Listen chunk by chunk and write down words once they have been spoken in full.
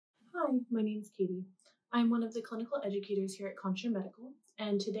Hi, my name is Katie. I'm one of the clinical educators here at Quality Medical,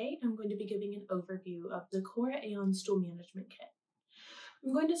 and today I'm going to be giving an overview of the Qora Stool Management Kit.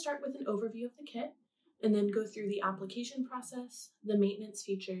 I'm going to start with an overview of the kit, and then go through the application process, the maintenance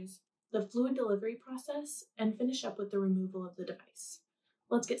features, the fluid delivery process, and finish up with the removal of the device.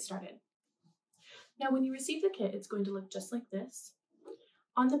 Let's get started. Now, when you receive the kit, it's going to look just like this.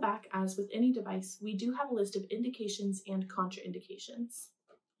 On the back, as with any device, we do have a list of indications and contraindications.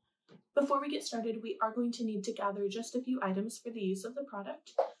 Before we get started, we are going to need to gather just a few items for the use of the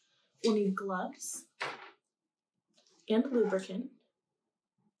product. We'll need gloves and lubricant,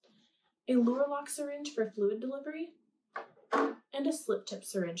 a lower lock syringe for fluid delivery, and a slip tip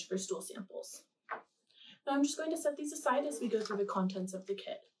syringe for stool samples. Now I'm just going to set these aside as we go through the contents of the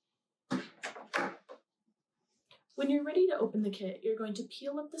kit. When you're ready to open the kit, you're going to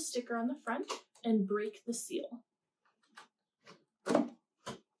peel up the sticker on the front and break the seal.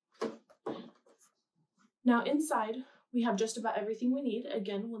 Now inside, we have just about everything we need.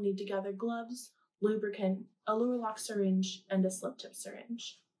 Again, we'll need to gather gloves, lubricant, a lower lock syringe, and a slip tip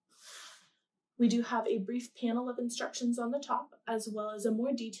syringe. We do have a brief panel of instructions on the top, as well as a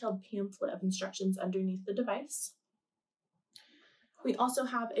more detailed pamphlet of instructions underneath the device. We also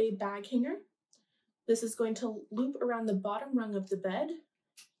have a bag hanger. This is going to loop around the bottom rung of the bed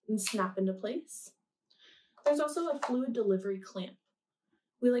and snap into place. There's also a fluid delivery clamp.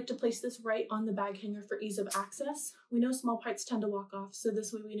 We like to place this right on the bag hanger for ease of access. We know small parts tend to walk off, so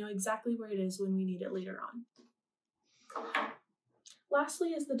this way we know exactly where it is when we need it later on. Lastly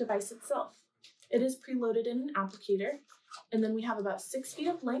is the device itself. It is preloaded in an applicator, and then we have about 6 feet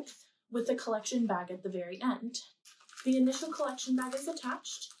of length with a collection bag at the very end. The initial collection bag is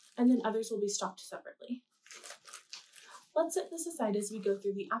attached, and then others will be stocked separately. Let's set this aside as we go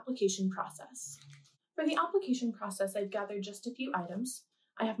through the application process. For the application process, I've gathered just a few items.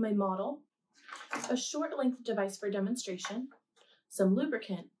 I have my model, a short length device for demonstration, some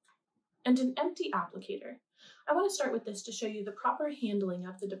lubricant, and an empty applicator. I want to start with this to show you the proper handling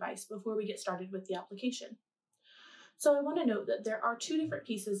of the device before we get started with the application. So I want to note that there are 2 different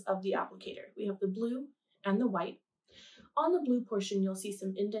pieces of the applicator. We have the blue and the white. On the blue portion, you'll see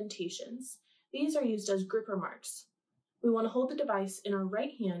some indentations. These are used as gripper marks. We want to hold the device in our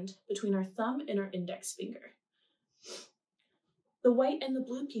right hand between our thumb and our index finger. The white and the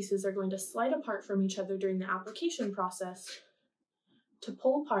blue pieces are going to slide apart from each other during the application process to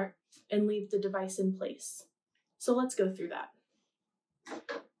pull apart and leave the device in place. So let's go through that.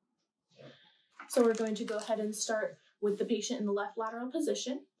 So we're going to go ahead and start with the patient in the left lateral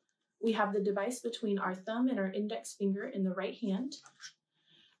position. We have the device between our thumb and our index finger in the right hand.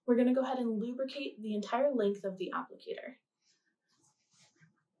 We're going to go ahead and lubricate the entire length of the applicator.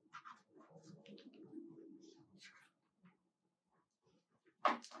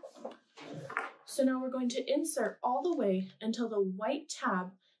 So now we're going to insert all the way until the white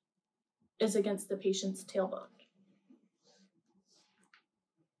tab is against the patient's tailbone.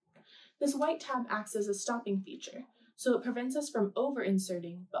 This white tab acts as a stopping feature, so it prevents us from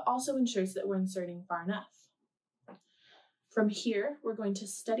over-inserting, but also ensures that we're inserting far enough. From here, we're going to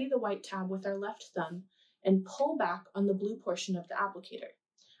steady the white tab with our left thumb and pull back on the blue portion of the applicator.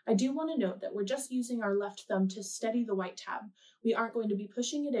 I do want to note that we're just using our left thumb to steady the white tab. We aren't going to be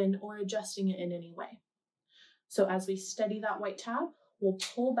pushing it in or adjusting it in any way. So as we steady that white tab, we'll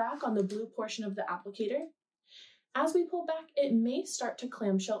pull back on the blue portion of the applicator. As we pull back, it may start to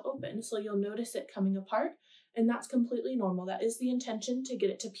clamshell open, so you'll notice it coming apart, and that's completely normal. That is the intention, to get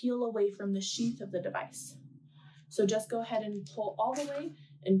it to peel away from the sheath of the device. So just go ahead and pull all the way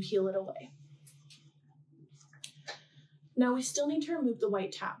and peel it away. Now we still need to remove the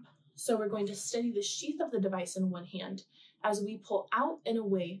white tab, so we're going to steady the sheath of the device in one hand as we pull out and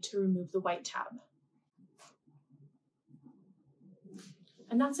away to remove the white tab.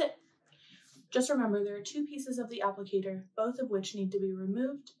 And that's it. Just remember, there are 2 pieces of the applicator, both of which need to be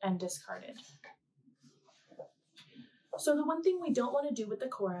removed and discarded. So the one thing we don't want to do with the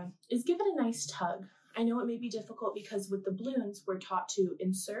Qora is give it a nice tug. I know it may be difficult because with the balloons, we're taught to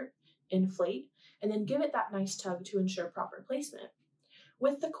insert, inflate, and then give it that nice tug to ensure proper placement.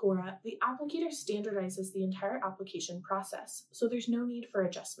 With the Qora, the applicator standardizes the entire application process, so there's no need for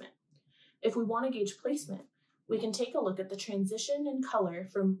adjustment. If we want to gauge placement, we can take a look at the transition in color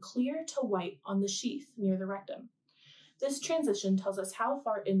from clear to white on the sheath near the rectum. This transition tells us how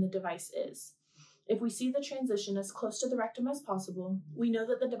far in the device is. If we see the transition as close to the rectum as possible, we know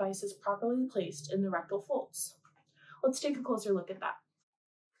that the device is properly placed in the rectal folds. Let's take a closer look at that.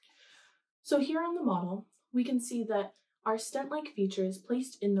 So here on the model, we can see that our stent-like feature is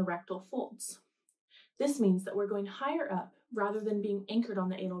placed in the rectal folds. This means that we're going higher up rather than being anchored on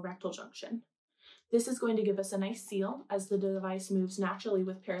the anal rectal junction. This is going to give us a nice seal as the device moves naturally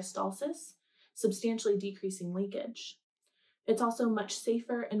with peristalsis, substantially decreasing leakage. It's also much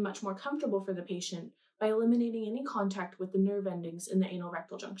safer and much more comfortable for the patient by eliminating any contact with the nerve endings in the anal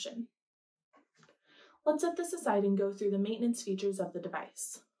rectal junction. Let's set this aside and go through the maintenance features of the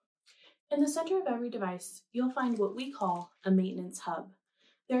device. In the center of every device, you'll find what we call a maintenance hub.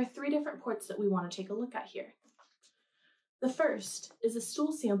 There are 3 different ports that we want to take a look at here. The first is a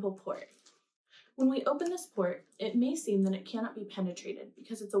stool sample port. When we open this port, it may seem that it cannot be penetrated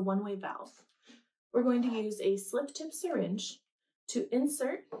because it's a one-way valve. We're going to use a slip-tip syringe to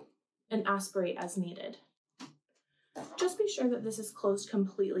insert and aspirate as needed. Just be sure that this is closed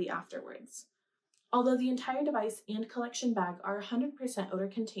completely afterwards. Although the entire device and collection bag are 100% odor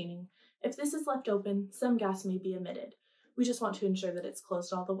containing, if this is left open, some gas may be emitted. We just want to ensure that it's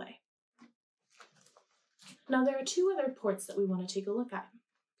closed all the way. Now there are 2 other ports that we want to take a look at.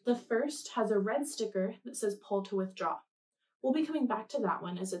 The first has a red sticker that says pull to withdraw. We'll be coming back to that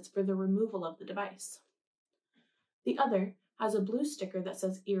one as it's for the removal of the device. The other has a blue sticker that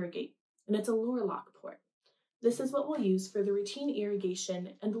says irrigate, and it's a lure lock port. This is what we'll use for the routine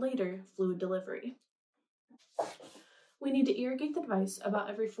irrigation and later fluid delivery. We need to irrigate the device about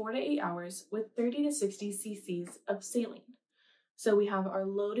every 4 to 8 hours with 30 to 60 cc's of saline. So we have our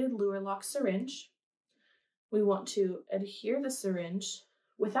loaded lure lock syringe. We want to adhere the syringe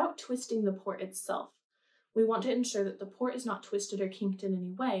without twisting the port itself. We want to ensure that the port is not twisted or kinked in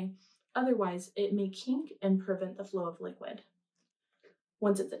any way, otherwise it may kink and prevent the flow of liquid.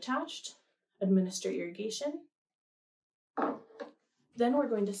 Once it's attached, administer irrigation. Then we're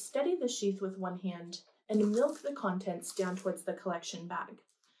going to steady the sheath with one hand and milk the contents down towards the collection bag.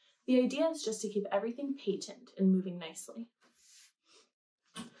 The idea is just to keep everything patent and moving nicely.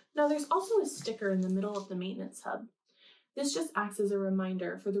 Now there's also a sticker in the middle of the maintenance hub. This just acts as a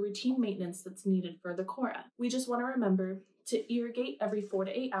reminder for the routine maintenance that's needed for the Qora. We just want to remember to irrigate every 4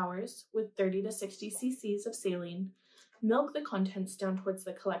 to 8 hours with 30 to 60 cc's of saline, milk the contents down towards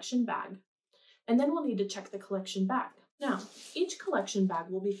the collection bag, and then we'll need to check the collection bag. Now, each collection bag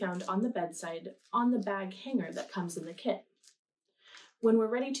will be found on the bedside on the bag hanger that comes in the kit. When we're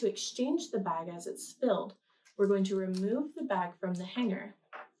ready to exchange the bag as it's filled, we're going to remove the bag from the hanger,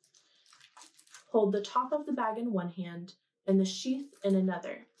 hold the top of the bag in one hand and the sheath in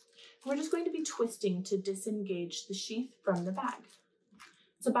another. We're just going to be twisting to disengage the sheath from the bag.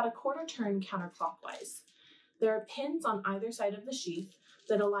 It's about a 1/4 turn counterclockwise. There are pins on either side of the sheath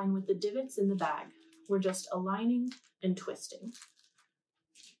that align with the divots in the bag. We're just aligning and twisting.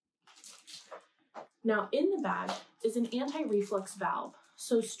 Now in the bag is an anti-reflux valve,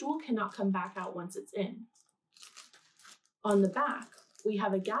 so stool cannot come back out once it's in. On the back, we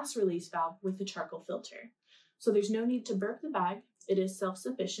have a gas release valve with a charcoal filter. So there's no need to burp the bag, it is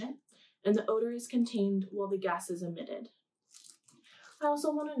self-sufficient, and the odor is contained while the gas is emitted. I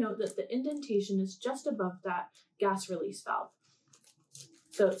also want to note that the indentation is just above that gas release valve.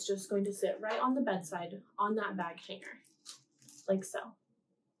 So it's just going to sit right on the bedside on that bag hanger, like so.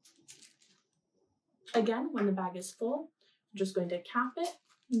 Again, when the bag is full, I'm just going to cap it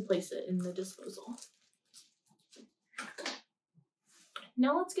and place it in the disposal.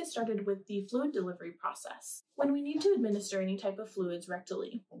 Now let's get started with the fluid delivery process. When we need to administer any type of fluids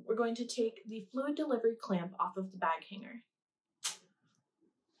rectally, we're going to take the fluid delivery clamp off of the bag hanger.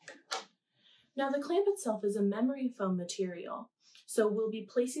 Now the clamp itself is a memory foam material, so we'll be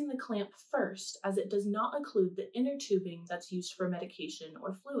placing the clamp first as it does not occlude the inner tubing that's used for medication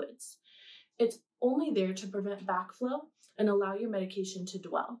or fluids. It's only there to prevent backflow and allow your medication to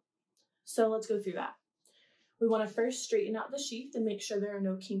dwell. So let's go through that. We want to first straighten out the sheath and make sure there are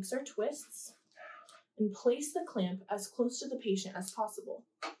no kinks or twists, and place the clamp as close to the patient as possible.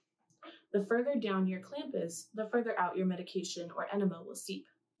 The further down your clamp is, the further out your medication or enema will seep.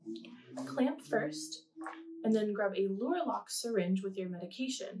 Clamp first, and then grab a lure lock syringe with your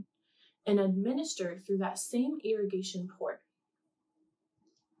medication and administer through that same irrigation port.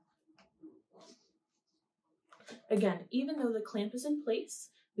 Again, even though the clamp is in place,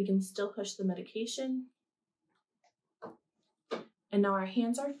 we can still push the medication. And now our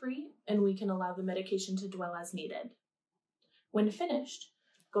hands are free and we can allow the medication to dwell as needed. When finished,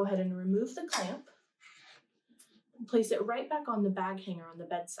 go ahead and remove the clamp and place it right back on the bag hanger on the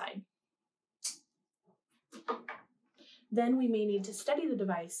bedside. Then we may need to steady the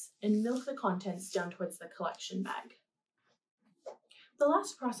device and milk the contents down towards the collection bag. The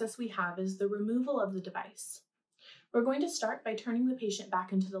last process we have is the removal of the device. We're going to start by turning the patient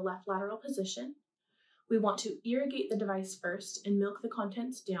back into the left lateral position. We want to irrigate the device first and milk the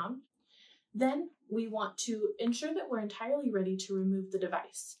contents down. Then we want to ensure that we're entirely ready to remove the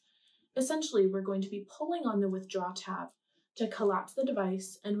device. Essentially, we're going to be pulling on the withdraw tab to collapse the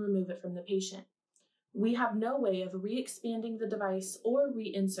device and remove it from the patient. We have no way of re-expanding the device or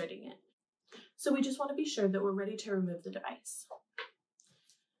reinserting it, so we just want to be sure that we're ready to remove the device.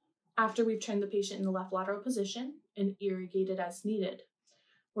 After we've turned the patient in the left lateral position and irrigated as needed,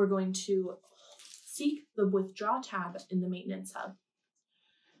 we're going to seek the withdraw tab in the maintenance hub.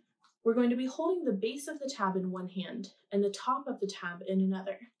 We're going to be holding the base of the tab in one hand and the top of the tab in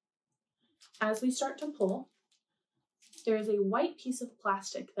another. As we start to pull, there is a white piece of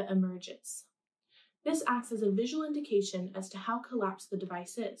plastic that emerges. This acts as a visual indication as to how collapsed the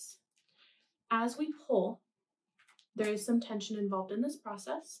device is. As we pull, there is some tension involved in this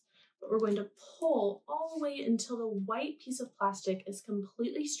process, but we're going to pull all the way until the white piece of plastic is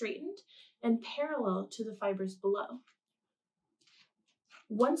completely straightened and parallel to the fibers below.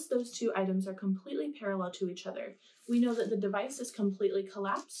 Once those two items are completely parallel to each other, we know that the device is completely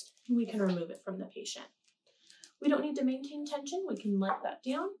collapsed and we can remove it from the patient. We don't need to maintain tension, we can let that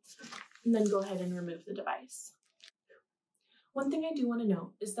down and then go ahead and remove the device. One thing I do want to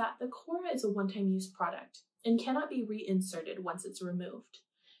note is that the Qora is a one-time use product and cannot be reinserted once it's removed.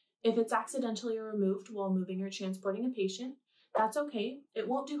 If it's accidentally removed while moving or transporting a patient, that's okay. It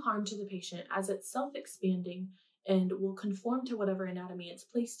won't do harm to the patient as it's self-expanding and will conform to whatever anatomy it's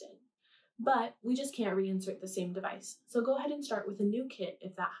placed in. But we just can't reinsert the same device, so go ahead and start with a new kit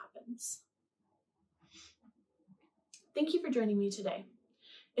if that happens. Thank you for joining me today.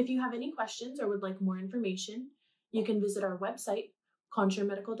 If you have any questions or would like more information, you can visit our website,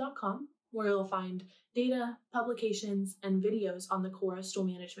 consuremedical.com, where you'll find data, publications, and videos on the Qora Stool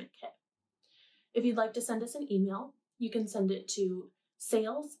Management Kit. If you'd like to send us an email, you can send it to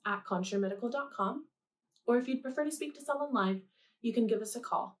sales@consuremedical.com, or if you'd prefer to speak to someone live, you can give us a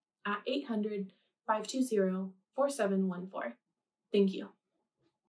call at 800-520-4714. Thank you.